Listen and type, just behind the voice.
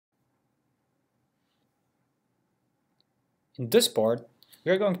In this part,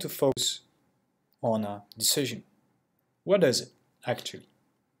 we are going to focus on a decision. What is it, actually?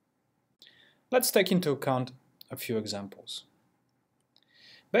 Let's take into account a few examples.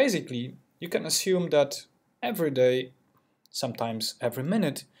 Basically, you can assume that every day, sometimes every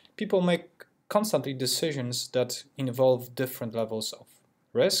minute, people make constantly decisions that involve different levels of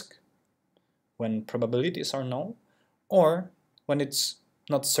risk, when probabilities are known, or when it's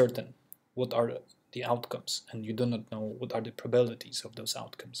not certain what are the outcomes and you do not know what are the probabilities of those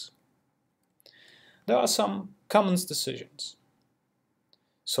outcomes. There are some common decisions.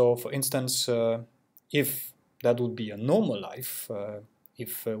 So, for instance, if that would be a normal life,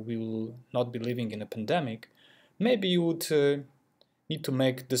 if we will not be living in a pandemic, maybe you would need to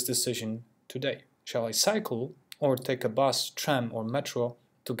make this decision today. Shall I cycle or take a bus, tram or metro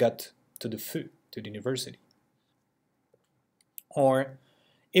to get to the FU, to the university? Or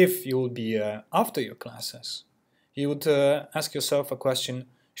if you will be after your classes, you would ask yourself a question,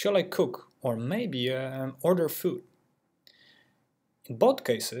 shall I cook or maybe order food? In both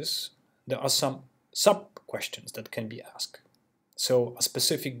cases, there are some sub-questions that can be asked. So a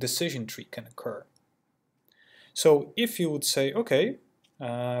specific decision tree can occur. So if you would say, okay,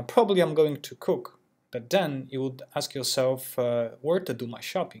 probably I'm going to cook, but then you would ask yourself where to do my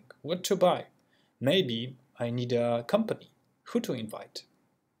shopping, what to buy. Maybe I need a company, who to invite.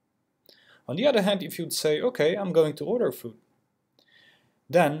 On the other hand, if you'd say, okay, I'm going to order food,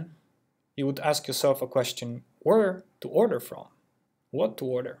 then you would ask yourself a question, where to order from, what to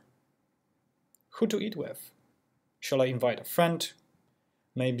order, who to eat with. Shall I invite a friend?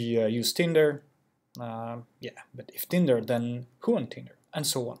 Maybe use Tinder? Yeah, but if Tinder, then who on Tinder? And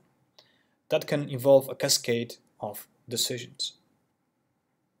so on. That can involve a cascade of decisions.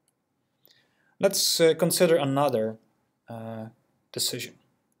 Let's consider another decision,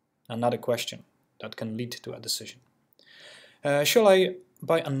 another question that can lead to a decision. Shall I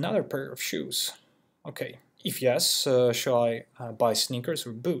buy another pair of shoes? Okay, if yes, shall I buy sneakers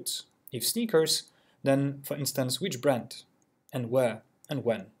or boots? If sneakers, then for instance, which brand and where and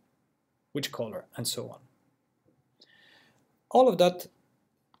when, which color and so on. All of that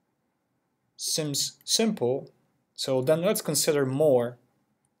seems simple, so then let's consider more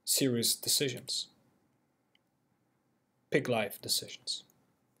serious decisions. Big life decisions.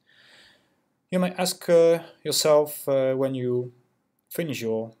 You might ask yourself when you finish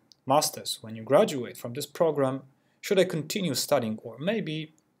your master's, when you graduate from this program, should I continue studying or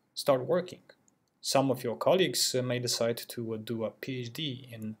maybe start working? Some of your colleagues may decide to do a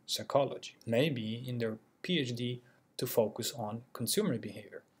PhD in psychology, maybe in their PhD to focus on consumer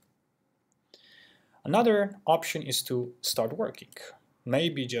behavior. Another option is to start working,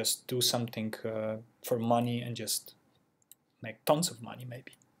 maybe just do something for money and just make tons of money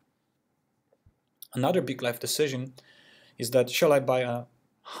maybe. Another big life decision is that shall I buy a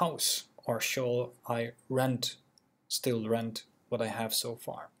house or shall I still rent what I have so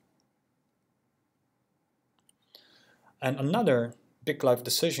far? And another big life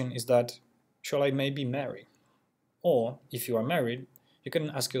decision is that shall I maybe marry? Or if you are married, you can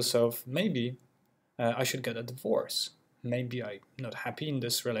ask yourself, maybe I should get a divorce. Maybe I'm not happy in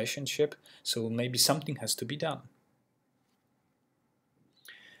this relationship, so maybe something has to be done.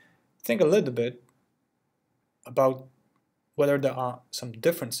 Think a little bit about whether there are some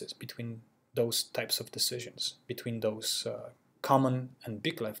differences between those types of decisions, between those common and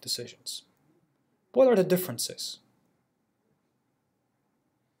big life decisions. What are the differences?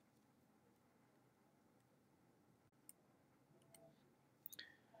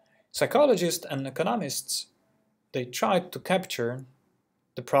 Psychologists and economists, they tried to capture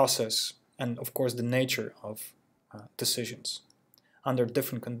the process and of course the nature of decisions under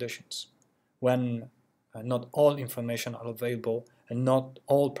different conditions, when not all information are available and not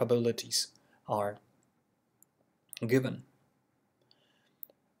all probabilities are given.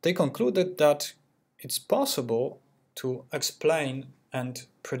 They concluded that it's possible to explain and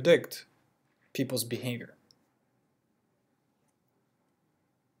predict people's behavior.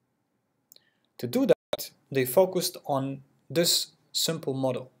 To do that, they focused on this simple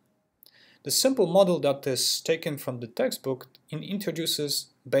model. The simple model that is taken from the textbook introduces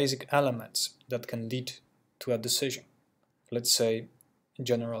basic elements that can lead to a decision. Let's say, in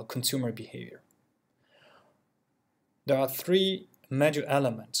general, consumer behavior. There are three major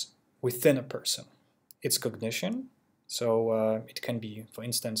elements within a person. It's cognition, so it can be, for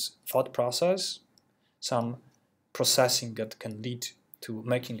instance, thought process, some processing that can lead to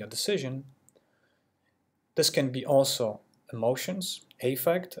making a decision. This can be also emotions,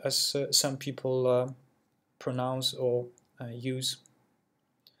 affect, as some people pronounce or use,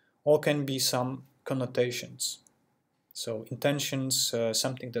 or can be some connotations. So intentions,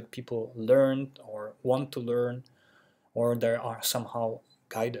 something that people learned or want to learn, or they are somehow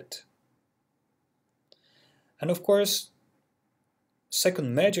guided. And of course,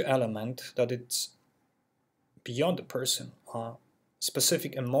 second major element that it's beyond the person are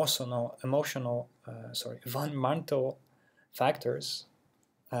specific environmental factors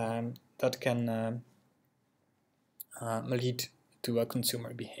that can lead to a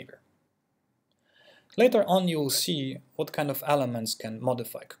consumer behavior. Later on, you will see what kind of elements can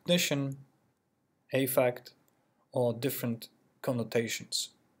modify cognition, affect, or different connotations,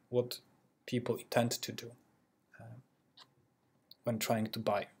 what people intend to do when trying to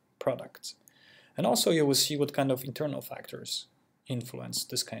buy products. And also you will see what kind of internal factors influence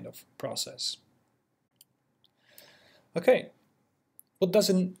this kind of process. Okay, what does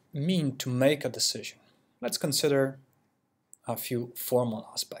it mean to make a decision? Let's consider a few formal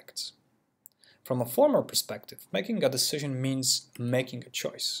aspects. From a formal perspective, making a decision means making a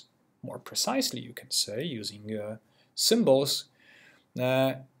choice. More precisely, you can say, using symbols,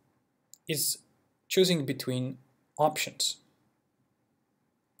 is choosing between options.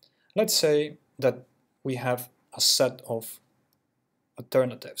 Let's say that we have a set of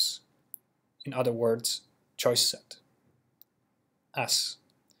alternatives. In other words, choice set. S.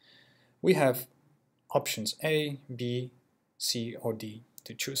 We have options A, B, C, or D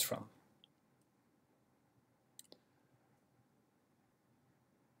to choose from.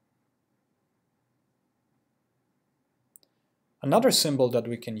 Another symbol that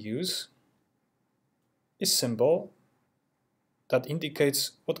we can use is symbol that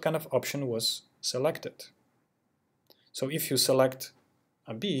indicates what kind of option was selected. So if you select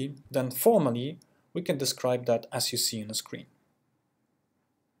a B, then formally we can describe that as you see on the screen.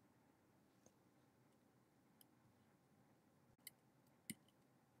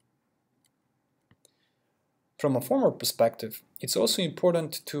 From a formal perspective, it's also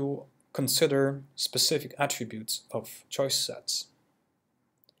important to consider specific attributes of choice sets,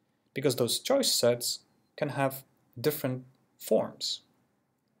 because those choice sets can have different forms.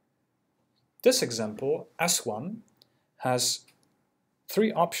 This example, S1, has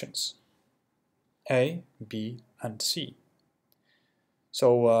three options, A, B, and C.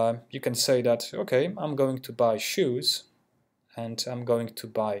 So you can say that, okay, I'm going to buy shoes, and I'm going to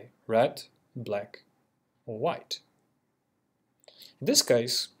buy red, black, or white. In this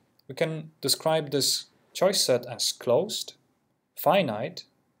case, we can describe this choice set as closed, finite,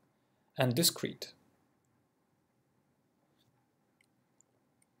 and discrete.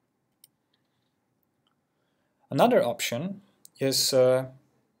 Another option is,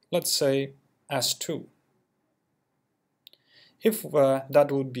 let's say, S2. If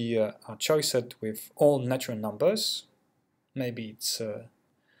that would be a choice set with all natural numbers, maybe it's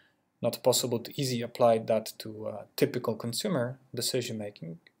not possible to easily apply that to typical consumer decision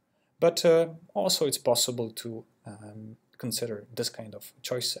making, but also it's possible to consider this kind of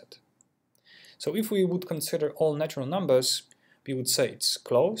choice set. So if we would consider all natural numbers, we would say it's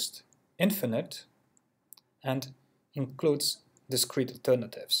closed, infinite, and includes discrete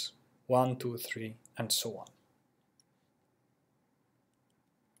alternatives, 1, 2, 3, and so on.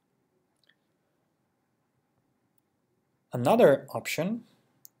 Another option,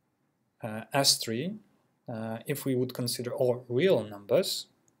 S3, if we would consider all real numbers,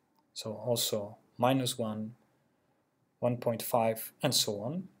 so also -1, 1.5, and so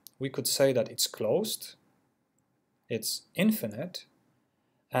on, we could say that it's closed, it's infinite,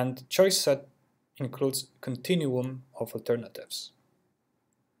 and choice set includes continuum of alternatives.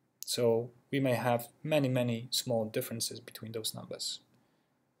 So we may have many small differences between those numbers.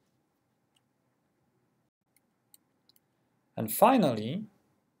 And finally,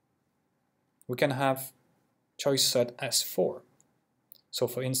 we can have choice set S4. So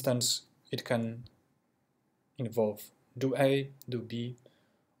for instance, it can involve do A, do B,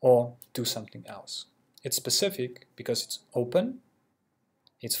 or do something else. It's specific because it's open,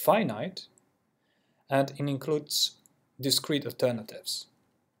 it's finite, and it includes discrete alternatives.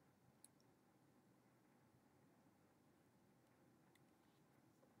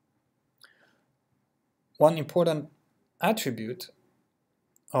 One important attribute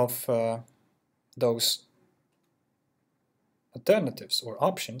of those alternatives or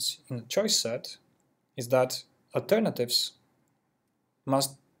options in a choice set is that alternatives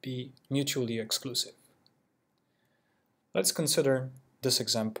must be mutually exclusive. Let's consider this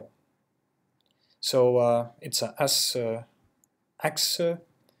example. So it's a S-X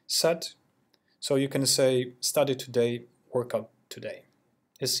set, so you can say study today, workout today.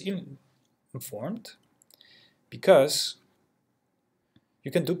 It's informed because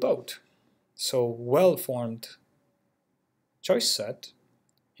you can do both. So well-formed choice set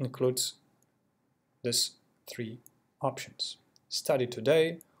includes these three options: study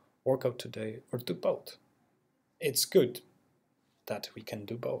today, work out today, or do both. It's good that we can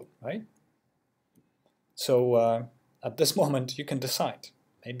do both, right? So at this moment you can decide.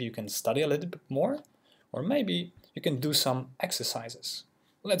 Maybe you can study a little bit more, or maybe you can do some exercises.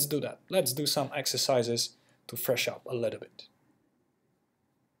 Let's do that. Let's do some exercises to fresh up a little bit.